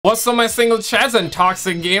What's up, my single chads and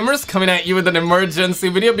toxic gamers, coming at you with an emergency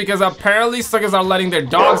video because apparently suckers are letting their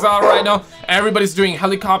dogs out right now. Everybody's doing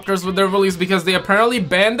helicopters with their release because they apparently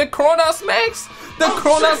banned the Cronus Max. The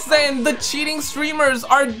Cronus Zen, the cheating streamers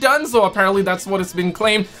are done, so apparently that's what it's been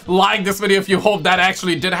claimed. Like this video if you hope that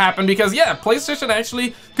actually did happen, because yeah, PlayStation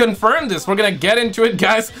actually confirmed this. We're gonna get into it,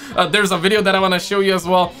 guys. There's a video that I want to show you as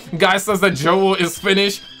well. Guy says that JoeWo is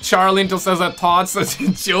finished. Charlinto says that Todd says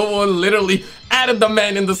JoeWo literally added the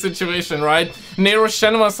man in the situation, right? Nero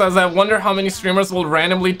Shenma says, I wonder how many streamers will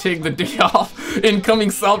randomly take the day off. Incoming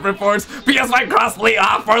self-reports. PS5 crossplay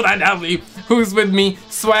off for the W. Who's with me?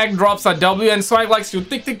 Swagg drops a W, and Swagg likes to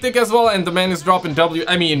tick as well, and the man is dropping W.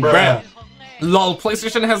 I mean, bruh. Lol,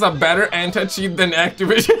 PlayStation has a better anti-cheat than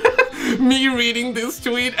Activision. Me reading this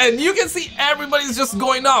tweet, and you can see everybody's just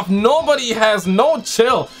going off. Nobody has no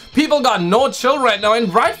chill. People got no chill right now,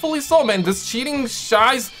 and rightfully so, man. This cheating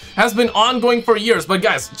shies has been ongoing for years. But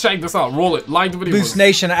guys, check this out. Roll it. Like the video. Boost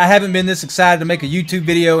Nation, I haven't been this excited to make a YouTube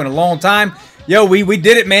video in a long time. Yo, we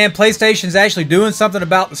did it, man. PlayStation's actually doing something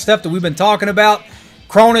about the stuff that we've been talking about.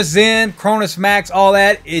 Cronus Zen, Cronus Max, all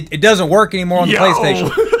that. It doesn't work anymore on the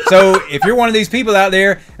PlayStation. So if you're one of these people out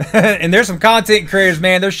there, and there's some content creators,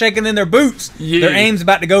 man, they're shaking in their boots. Yeah. Their aim's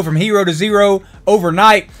about to go from hero to zero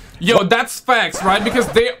overnight. Yo, that's facts, right? Because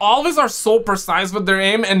they always are so precise with their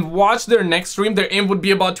aim, and watch their next stream, their aim would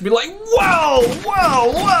be about to be like, whoa.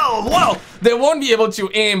 They won't be able to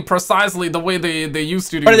aim precisely the way they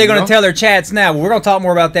used to do. What are they going to tell their chats now? Well, we're going to talk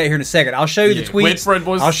more about that here in a second. I'll show you the tweets. Wait for it,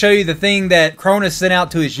 boys. I'll show you the thing that Cronus sent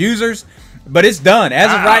out to his users, but it's done.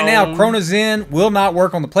 As of right now, Cronus Zen will not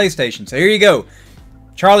work on the PlayStation. So here you go.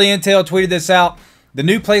 Charlie Intel tweeted this out. The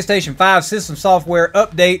new PlayStation 5 system software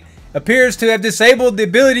update appears to have disabled the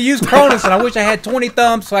ability to use Cronus, and I wish I had 20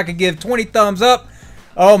 thumbs so I could give 20 thumbs up.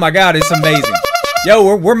 Oh my god, it's amazing.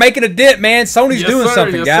 Yo, we're making a dent, man. Sony's doing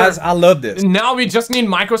something, guys. I love this. Now we just need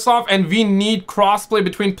Microsoft, and we need crossplay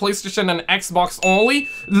between PlayStation and Xbox only.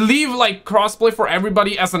 Leave like crossplay for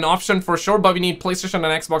everybody as an option for sure, but we need PlayStation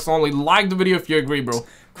and Xbox only. Like the video if you agree, bro.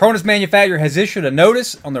 Cronus manufacturer has issued a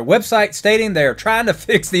notice on their website stating they are trying to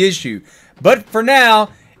fix the issue, but for now,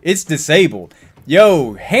 it's disabled.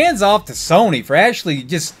 Yo, hands off to Sony for actually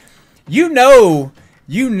just, you know,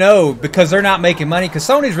 because they're not making money, because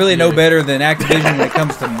Sony's really no better than Activision when it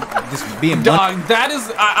comes to just being dog, that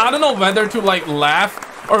is, I don't know whether to like laugh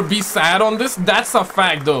or be sad on this. That's a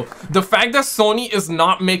fact though. The fact that Sony is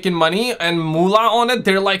not making money and moolah on it,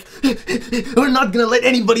 they're like, we're not gonna let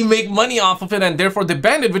anybody make money off of it, and therefore they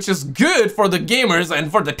banned it, which is good for the gamers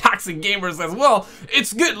and for the toxic gamers as well.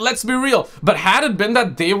 It's good, let's be real. But had it been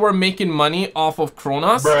that they were making money off of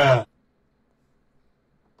Cronus, bruh,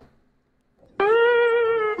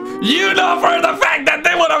 you know for the fact that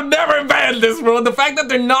they would have never banned this, bro. The fact that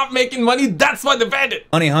they're not making money, that's why they banned it.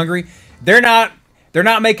 Money hungry. They're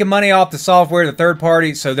not making money off the software, the third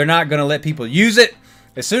party, so they're not going to let people use it.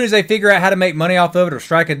 As soon as they figure out how to make money off of it or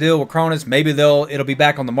strike a deal with Cronus, maybe it'll be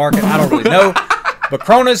back on the market. I don't really know. But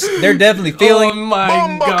Cronus, they're definitely feeling. Oh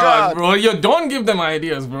my god, bro. Yo, don't give them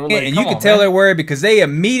ideas, bro. Like, and you can tell they're worried because they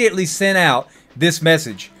immediately sent out this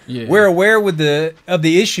message. Yeah. We're aware of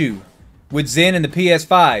the issue with Zen and the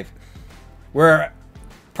PS5. We're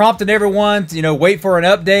prompting everyone to, wait for an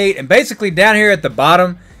update. And basically down here at the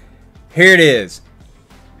bottom, here it is.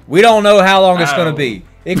 We don't know how long it's going to be.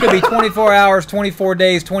 It could be 24 hours, 24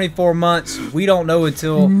 days, 24 months. We don't know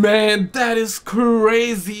until... Man, that is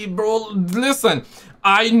crazy, bro. Listen,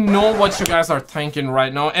 I know what you guys are thinking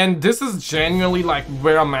right now. And this is genuinely like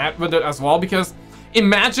where I'm at with it as well. Because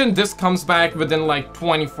imagine this comes back within like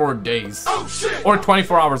 24 days. Oh, shit. Or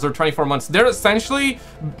 24 hours or 24 months. They're essentially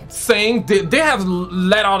saying they have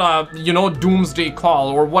let out a, doomsday call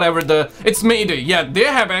or whatever it's Mayday. Yeah, they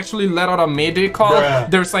have actually let out a Mayday call. Bruh.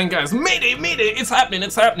 They're saying, guys, Mayday, it's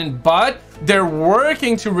happening. But they're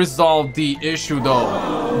working to resolve the issue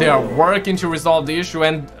though. They are working to resolve the issue,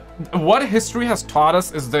 and what history has taught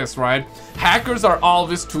us is this, right? Hackers are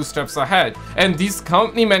always 2 steps ahead, and these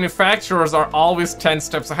company manufacturers are always 10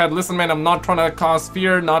 steps ahead. Listen, man, I'm not trying to cause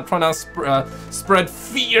fear, not trying to spread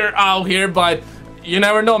fear out here, but you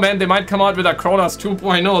never know, man. They might come out with a Cronus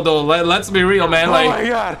 2.0 though. Let's be real, man. Like, oh my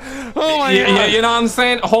god. Yeah, you know what I'm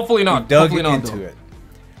saying? Hopefully not. Hopefully not into it.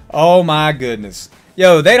 Oh my goodness.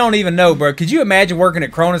 Yo, they don't even know, bro. Could you imagine working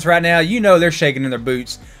at Cronus right now? You know they're shaking in their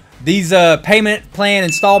boots. These payment plan,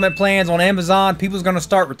 installment plans on Amazon, people's going to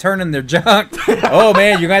start returning their junk. Oh,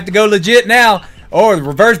 man, you're going to have to go legit now. Or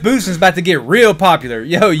reverse boosting is about to get real popular.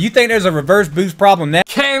 Yo, you think there's a reverse boost problem now?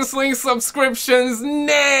 Canceling subscriptions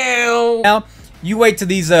now. Now, you wait till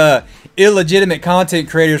these illegitimate content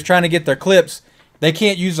creators trying to get their clips they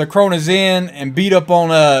can't use a Cronus Zen and beat up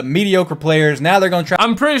on mediocre players. Now they're gonna try.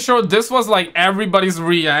 I'm pretty sure this was like everybody's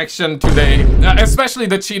reaction today, especially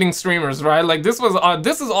the cheating streamers, right? Like this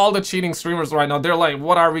is all the cheating streamers right now. They're like,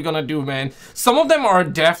 what are we gonna do, man? Some of them are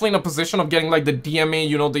definitely in a position of getting like the DMA,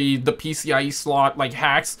 you know, the PCIe slot like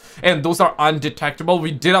hacks, and those are undetectable.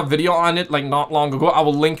 We did a video on it like not long ago. I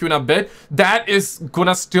will link you in a bit. That is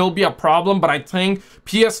gonna still be a problem, but I think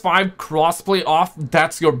PS5 crossplay off,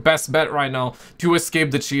 that's your best bet right now to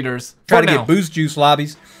escape the cheaters. Try to get boost juice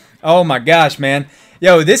lobbies. Oh my gosh, man.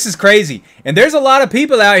 Yo, this is crazy. And there's a lot of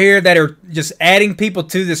people out here that are just adding people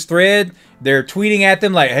to this thread. They're tweeting at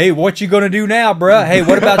them like, hey, what you gonna do now, bruh? Hey,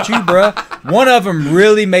 what about you, bruh? One of them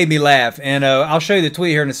really made me laugh. And I'll show you the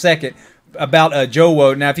tweet here in a second about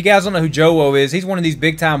JoeWo. Now, if you guys don't know who JoeWo is, he's one of these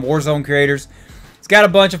big-time Warzone creators. He's got a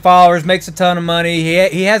bunch of followers, makes a ton of money.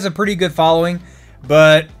 He has a pretty good following,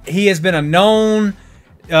 but he has been a known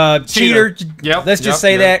cheater. Yep, Let's just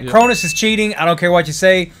say that. Cronus is cheating. I don't care what you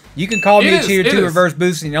say. You can call me a cheater too, reverse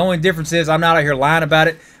boosting. The only difference is I'm not out here lying about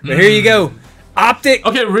it. But here you go. Optic.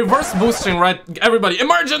 Okay, reverse boosting, right? Everybody,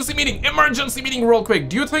 emergency meeting real quick.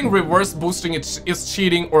 Do you think reverse boosting is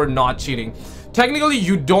cheating or not cheating? Technically,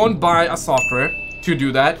 you don't buy a software to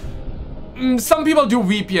do that. Some people do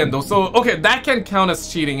VPN though, so okay, that can count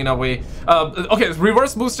as cheating in a way. Okay,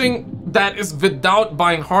 reverse boosting, that is without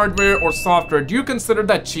buying hardware or software. Do you consider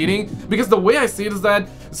that cheating? Because the way I see it is that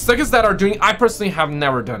suckers that are doing, I personally have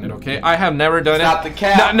never done it, okay? I have never done it. Not the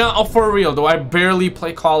cap. No, for real though, I barely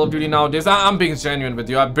play Call of Duty nowadays. I'm being genuine with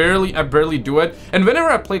you. I barely do it. And whenever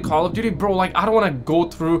I play Call of Duty, bro, like I don't want to go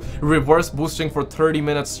through reverse boosting for 30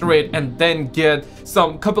 minutes straight and then get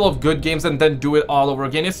some couple of good games and then do it all over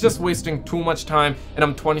again. It's just wasting too much time, and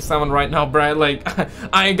I'm 27 right now, Brad. Like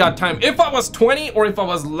I ain't got time. If I was 20 or if I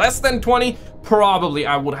was less than 20, probably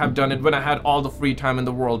I would have done it when I had all the free time in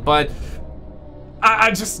the world. But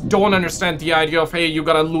I just don't understand the idea of, hey, you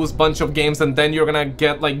gotta lose a bunch of games and then you're gonna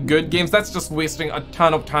get like good games. That's just wasting a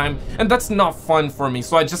ton of time, and that's not fun for me.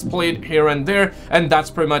 So I just played here and there, and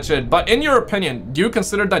that's pretty much it. But in your opinion, do you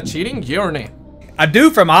consider that cheating? Yeah or nay? A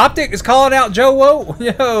dude from Optic is calling out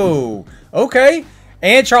JoeWo. Yo, okay.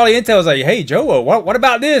 And Charlie Intel's like, hey, JoeWo, what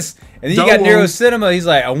about this? And then you got Nero Cinema. He's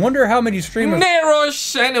like, I wonder how many streamers. Nero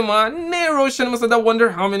Cinema said, I wonder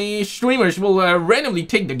how many streamers will randomly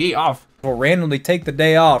take the day off. Will randomly take the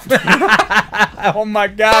day off. Oh my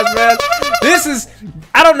gosh, man. This is,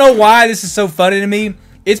 I don't know why this is so funny to me.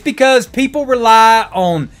 It's because people rely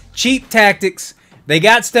on cheap tactics. They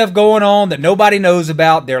got stuff going on that nobody knows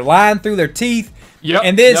about. They're lying through their teeth. Yep,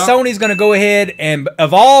 and then Sony's going to go ahead and,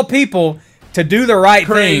 of all people, to do the right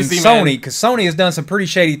thing, Sony, because Sony has done some pretty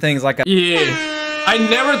shady things like I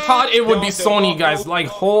never thought it would be Sony, guys. Like,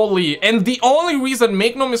 holy. And the only reason,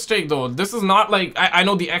 make no mistake though, this is not like, I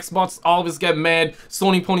know the Xbox always get mad,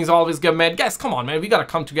 Sony ponies always get mad. Guys, come on, man. We gotta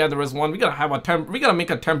come together as one. We gotta have we gotta make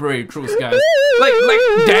a temporary truce, guys. Like,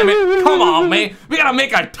 damn it. Come on, man. We gotta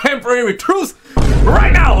make a temporary truce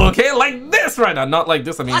right now, okay? Like this right now. Not like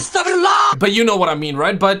this, I mean. But you know what I mean,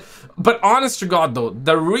 right? But honest to God though,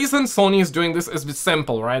 the reason Sony is doing this is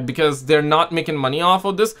simple, right? Because they're not making money off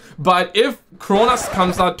of this. But if Cronus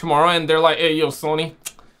comes out tomorrow and they're like, hey, yo, Sony,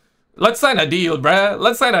 let's sign a deal, bruh.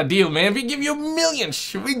 Let's sign a deal, man. We give you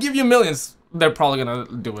millions. We give you millions. They're probably gonna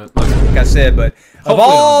do it. Like I said, but of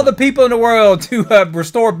all the people in the world to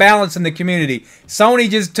restore balance in the community, Sony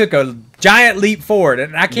just took a giant leap forward,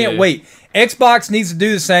 and I can't wait. Xbox needs to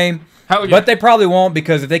do the same. But they probably won't,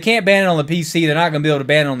 because if they can't ban it on the PC, they're not going to be able to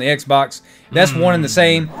ban it on the Xbox. That's one and the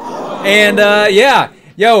same. And, yeah.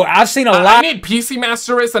 Yo, I've seen a lot. I need PC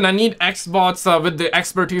Master Race and I need Xbox with the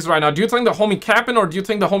expertise right now. Do you think the homie capping, or do you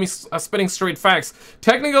think the homie spitting straight facts?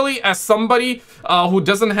 Technically, as somebody who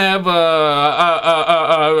doesn't have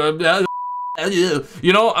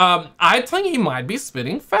you know, I think he might be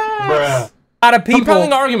spitting facts. Bruh. A lot of people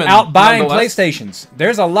out buying PlayStations.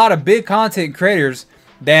 There's a lot of big content creators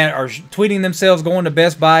that are tweeting themselves going to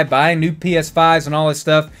Best Buy, buying new PS5s and all this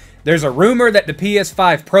stuff. There's a rumor that the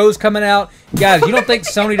PS5 Pro's coming out. Guys, you don't think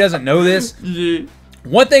Sony doesn't know this? Yeah.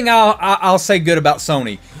 One thing I'll say good about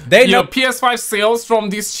Sony. They know PS5 sales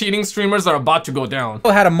from these cheating streamers are about to go down.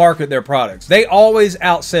 Know how to market their products. They always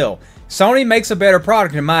outsell. Sony makes a better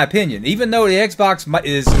product, in my opinion. Even though the Xbox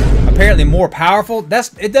is apparently more powerful,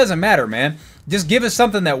 it doesn't matter, man. Just give us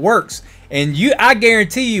something that works. And I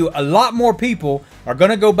guarantee you, a lot more people are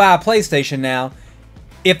going to go buy a PlayStation now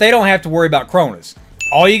if they don't have to worry about Cronus.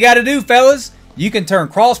 All you got to do, fellas, you can turn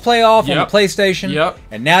crossplay off on the PlayStation,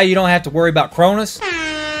 and now you don't have to worry about Cronus.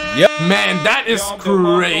 Yep. Man, that is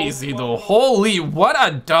crazy though. Holy, what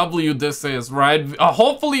a W this is, right?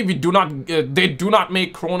 Hopefully we do not, they do not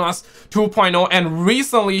make Cronus 2.0. And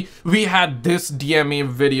recently we had this DMA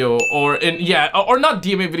video, or not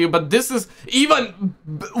DMA video, but this is even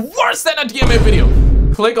worse than a DMA video.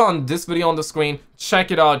 Click on this video on the screen,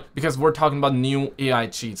 check it out, because we're talking about new AI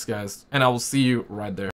cheats, guys. And I will see you right there.